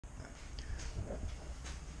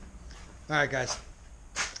All right, guys.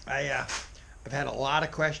 I've had a lot of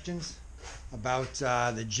questions about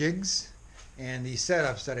the jigs and the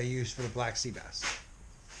setups that I use for the black sea bass.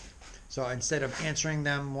 So instead of answering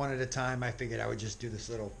them one at a time, I figured I would just do this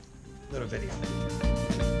little video.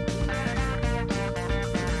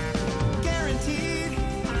 Guaranteed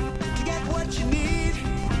to get what you need,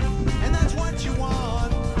 and that's what you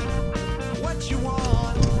want. What you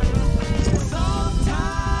want.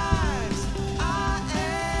 Sometimes I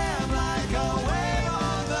am like a wave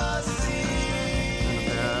on the sea.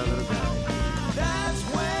 That's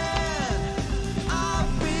when I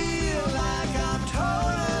feel like I'm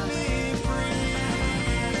totally free.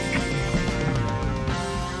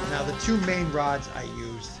 Now the two main rods I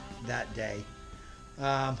used that day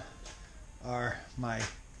are my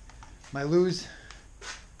Lew's.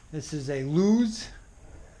 This is a Lew's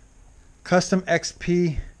Custom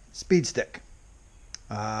XP speed stick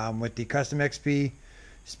with the Custom XP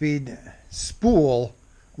speed spool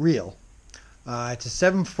reel. It's a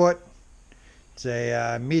 7 foot. It's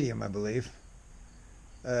a medium, I believe.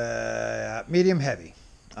 Medium heavy.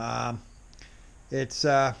 It's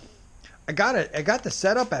I got the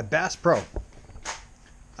setup at Bass Pro.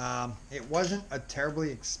 It wasn't a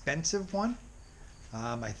terribly expensive one.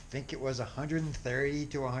 I think it was 130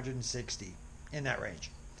 to 160 in that range.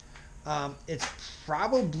 It's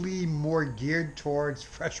probably more geared towards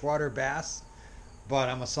freshwater bass, but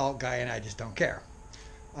I'm a salt guy and I just don't care.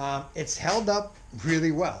 It's held up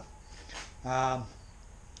really well. I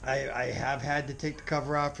have had to take the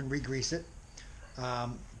cover off and re-grease it,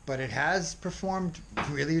 but it has performed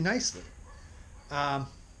really nicely.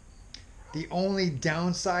 The only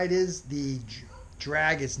downside is the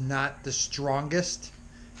drag is not the strongest.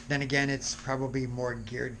 Then again, it's probably more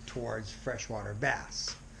geared towards freshwater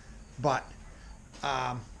bass. But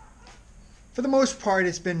for the most part,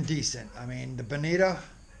 it's been decent. I mean, the bonita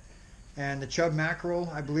and the chub mackerel,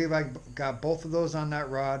 I believe I got both of those on that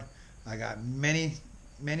rod. I got many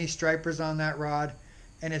stripers on that rod,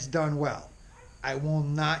 and it's done well. I will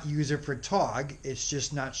not use it for tog. It's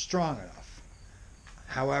just not strong enough.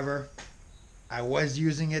 However, I was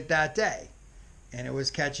using it that day, and it was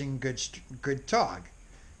catching good tog,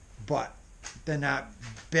 but they're not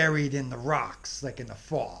buried in the rocks like in the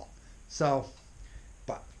fall. So,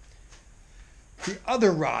 but the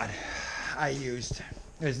other rod I used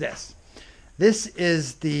is this. This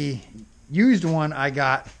is the used one I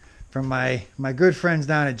got from my good friends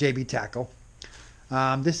down at JB Tackle.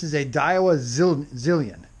 This is a Daiwa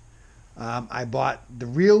Zillion. I bought the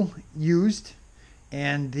reel used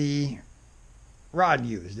and the rod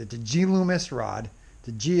used. It's a G Loomis rod,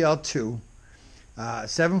 the GL2,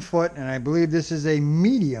 7 foot, and I believe this is a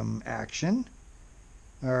medium action,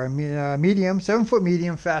 or medium, 7 foot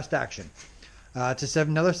medium fast action. It's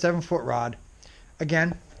another 7 foot rod.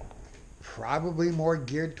 Again, probably more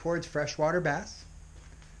geared towards freshwater bass,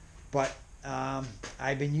 but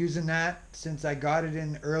I've been using that since I got it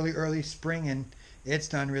in early spring, and it's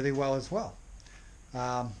done really well as well.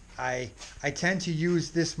 I tend to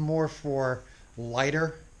use this more for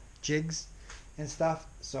lighter jigs and stuff.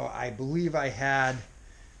 So I believe I had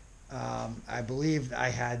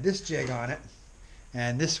this jig on it,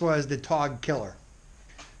 and this was the Tog Killer.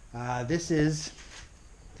 This is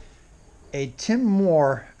a Tim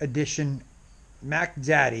Moore edition Mac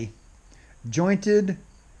Daddy jointed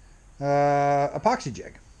epoxy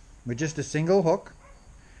jig with just a single hook,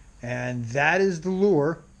 and that is the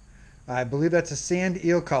lure. I believe that's a sand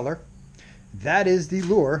eel color. That is the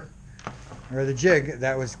lure, or the jig,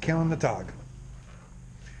 that was killing the tog.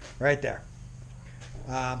 Right there.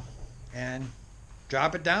 And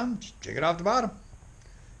drop it down, jig it off the bottom.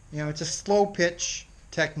 You know, it's a slow pitch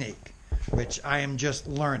technique, which I am just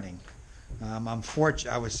learning. I'm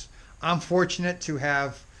fortunate to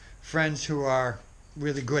have friends who are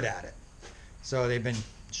really good at it. So they've been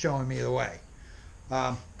showing me the way.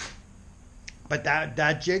 But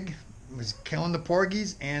that jig was killing the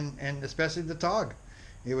porgies and especially the tog.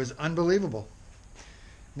 It was unbelievable.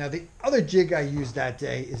 Now the other jig I used that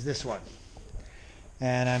day is this one,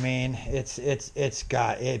 and I mean it's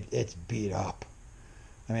beat up.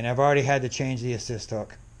 I mean, I've already had to change the assist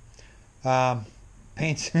hook.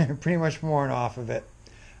 Paint's pretty much worn off of it.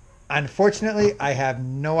 Unfortunately, I have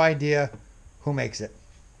no idea who makes it.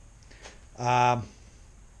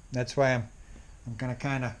 That's why I'm gonna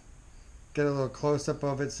kind of get a little close up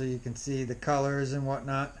of it so you can see the colors and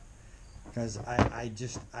whatnot, because I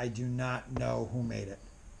do not know who made it.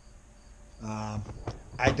 I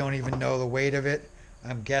don't even know the weight of it.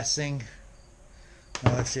 I'm guessing.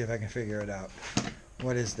 Well, let's see if I can figure it out.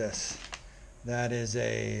 What is this? That is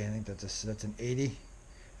I think that's an 80.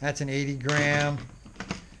 That's an 80 gram.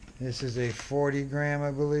 This is a 40 gram,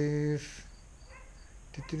 I believe.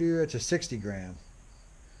 It's a 60 gram.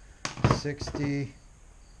 60.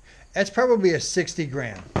 That's probably a 60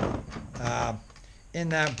 gram. In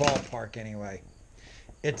that ballpark, anyway.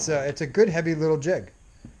 It's a good heavy little jig,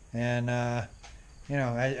 and you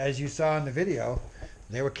know, as you saw in the video,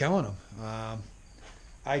 they were killing them.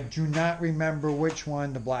 I do not remember which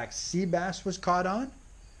one the black sea bass was caught on.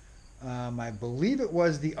 I believe it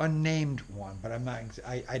was the unnamed one, but I'm not.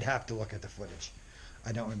 I'd have to look at the footage.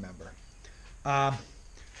 I don't remember.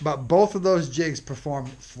 But both of those jigs performed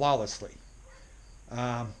flawlessly.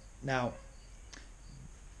 Now,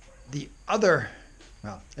 the other,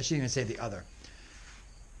 well, I shouldn't even say the other.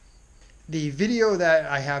 The video that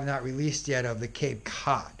I have not released yet of the Cape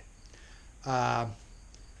Cod.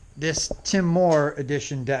 This Tim Moore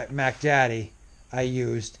edition Mac Daddy I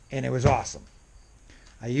used, and it was awesome.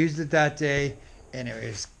 I used it that day, and it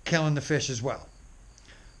was killing the fish as well.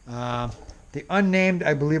 The unnamed,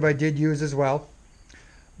 I believe I did use as well.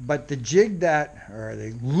 But the jig that, or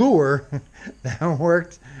the lure that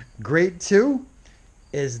worked great too,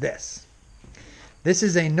 is this. This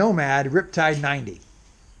is a Nomad Riptide 90.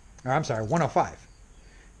 Or I'm sorry, 105.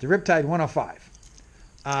 The Riptide 105.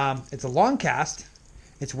 It's a long cast.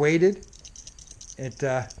 It's weighted.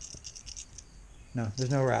 No,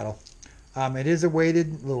 there's no rattle. It is a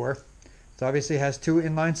weighted lure. It obviously has 2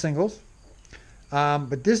 inline singles.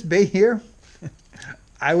 But this bait here,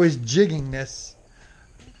 I was jigging this.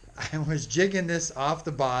 I was jigging this off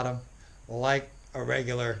the bottom like a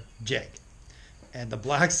regular jig. And the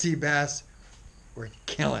black sea bass were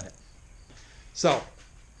killing it. So,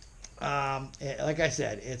 like I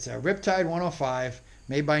said, it's a Riptide 105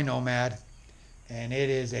 made by Nomad. And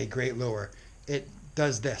it is a great lure. It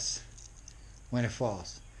does this when it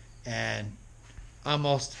falls. And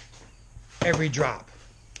almost every drop,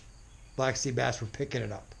 black sea bass were picking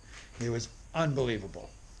it up. It was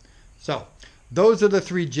unbelievable. So, those are the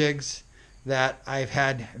 3 jigs that I've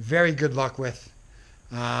had very good luck with.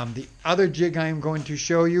 The other jig I'm going to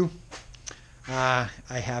show you, I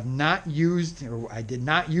have not used, or I did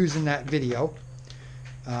not use in that video,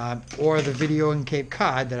 or the video in Cape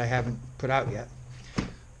Cod that I haven't put out yet.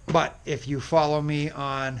 But if you follow me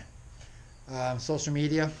on social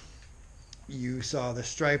media, you saw the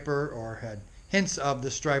striper, or had hints of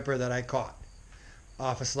the striper that I caught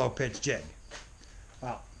off a slow pitch jig.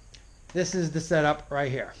 Well, this is the setup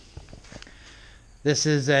right here. This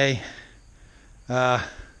is a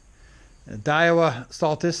Daiwa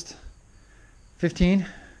Saltist 15,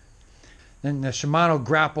 and the Shimano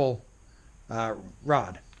grapple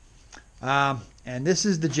rod. And this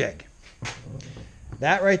is the jig.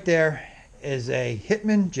 That right there is a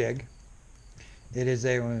Hitman jig. It is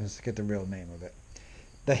a, let's get the real name of it.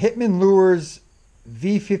 The Hitman Lures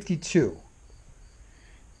V52.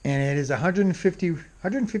 And it is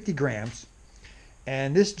 150 grams.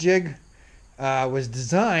 And this jig was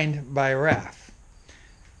designed by Raph,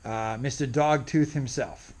 Mr. Dogtooth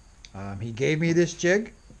himself. He gave me this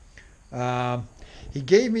jig. He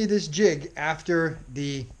gave me this jig after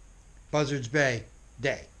the Buzzards Bay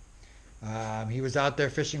day. He was out there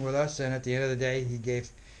fishing with us, and at the end of the day, he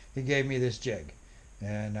gave me this jig,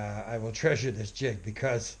 and I will treasure this jig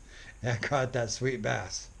because I caught that sweet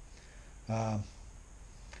bass.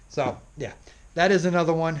 So yeah, that is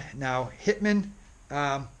another one. Now Hitman,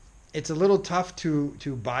 it's a little tough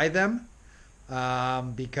to buy them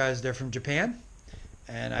because they're from Japan,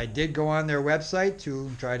 and I did go on their website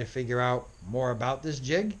to try to figure out more about this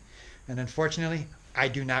jig, and unfortunately, I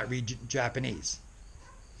do not read Japanese.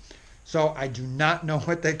 So I do not know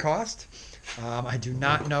what they cost. I do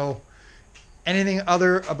not know anything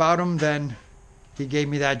other about them than he gave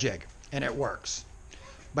me that jig, and it works.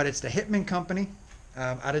 But it's the Hitman company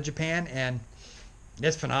out of Japan, and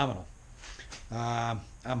it's phenomenal. I'm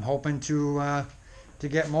hoping to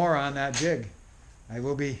get more on that jig. I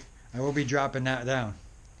will be dropping that down.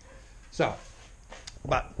 So,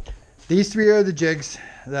 but these 3 are the jigs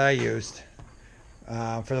that I used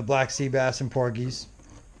for the black sea bass and porgies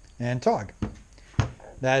and Tautog.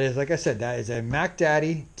 That is, like I said, that is a Mac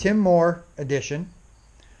Daddy Tim Moore edition,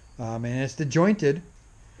 and it's the jointed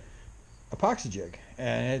epoxy jig,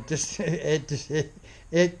 and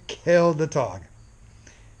it killed the Tautog.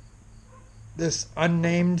 This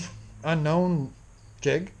unknown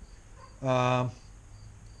jig, that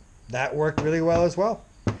worked really well as well,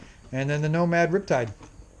 and then the Nomad Riptide.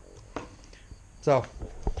 So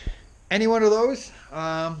any one of those,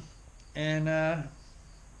 and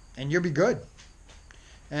you'll be good.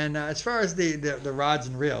 And as far as the rods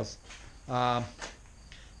and reels,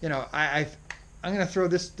 you know, I'm going to throw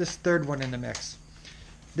this third one in the mix.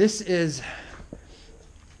 This is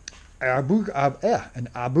an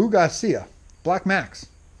Abu Garcia Black Max.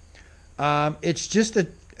 It's just a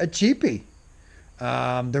cheapie.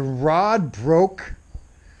 The rod broke,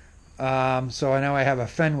 so now I have a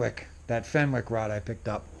Fenwick, that Fenwick rod I picked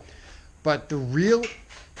up. But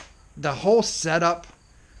the whole setup,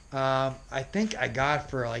 I think I got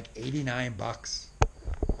for like 89 bucks.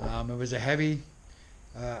 It was a heavy,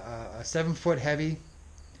 a 7-foot heavy,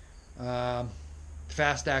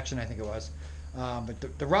 fast action, I think it was.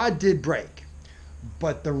 But the rod did break.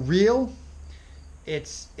 But the reel,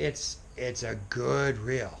 it's a good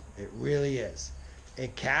reel. It really is.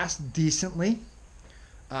 It casts decently,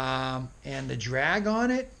 and the drag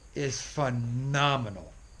on it is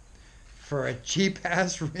phenomenal. For a cheap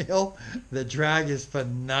ass reel, the drag is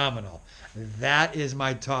phenomenal. That is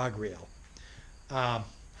my Tautog reel.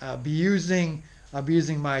 I'll be using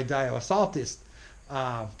my Dio Assaultist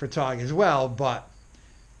for Tautog as well, but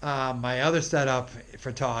my other setup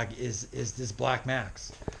for Tautog is this Black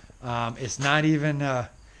Max. It's not even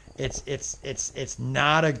it's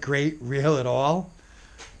not a great reel at all,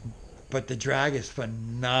 but the drag is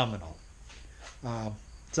phenomenal.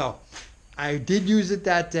 So I did use it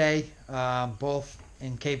that day, both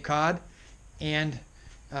in Cape Cod and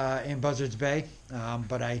in Buzzards Bay,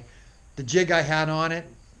 but the jig I had on it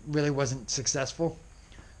really wasn't successful,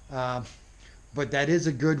 but that is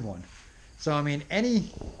a good one. So I mean,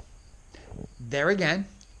 there again,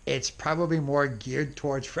 it's probably more geared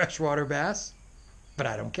towards freshwater bass, but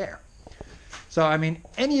I don't care. So I mean,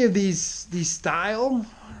 any of these style,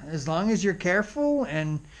 as long as you're careful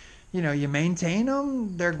and you maintain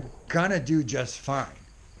them, they're gonna do just fine.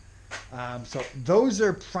 So those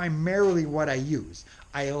are primarily what I use.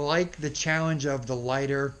 I like the challenge of the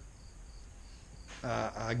lighter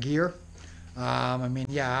gear. I mean,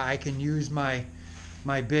 yeah, I can use my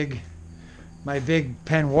big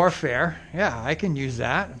Pen Warfare. Yeah, I can use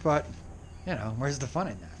that, but where's the fun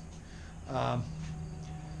in that?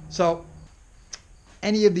 So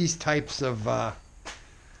any of these types of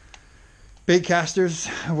bait casters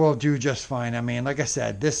will do just fine. I mean, like I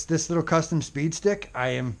said, this little custom speed stick,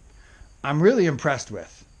 I'm really impressed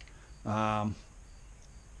with. Like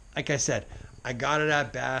I said, I got it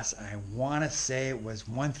at Bass, and I want to say it was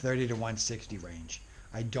 130 to 160 range.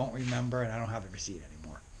 I don't remember, and I don't have the receipt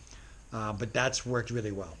anymore. But that's worked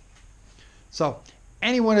really well. So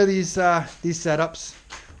any one of these setups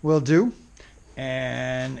will do,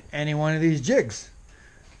 and any one of these jigs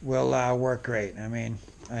will work great. I mean,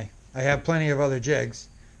 I have plenty of other jigs,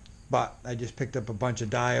 but I just picked up a bunch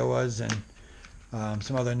of Daiwas and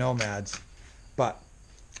some other Nomads. But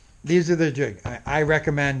these are the jig. I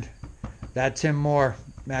recommend that Tim Moore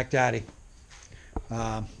Mac Daddy.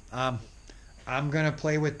 I'm gonna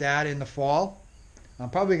play with that in the fall. I'm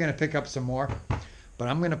probably gonna pick up some more, but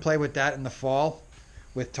I'm gonna play with that in the fall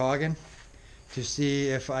with togging to see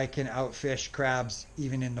if I can outfish crabs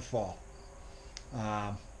even in the fall.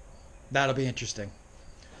 That'll be interesting.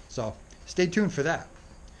 So stay tuned for that.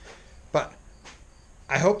 But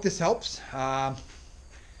I hope this helps.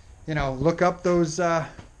 Look up those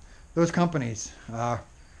companies.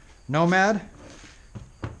 Nomad,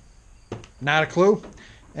 not a clue,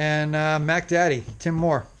 and Mac Daddy, Tim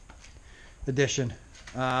Moore edition.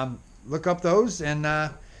 Look up those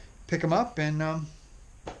and pick them up and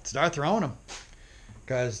start throwing them,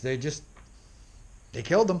 because they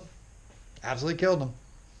killed them. Absolutely killed them.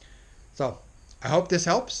 So I hope this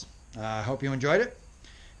helps. I hope you enjoyed it.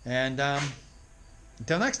 And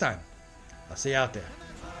until next time, I'll see you out there.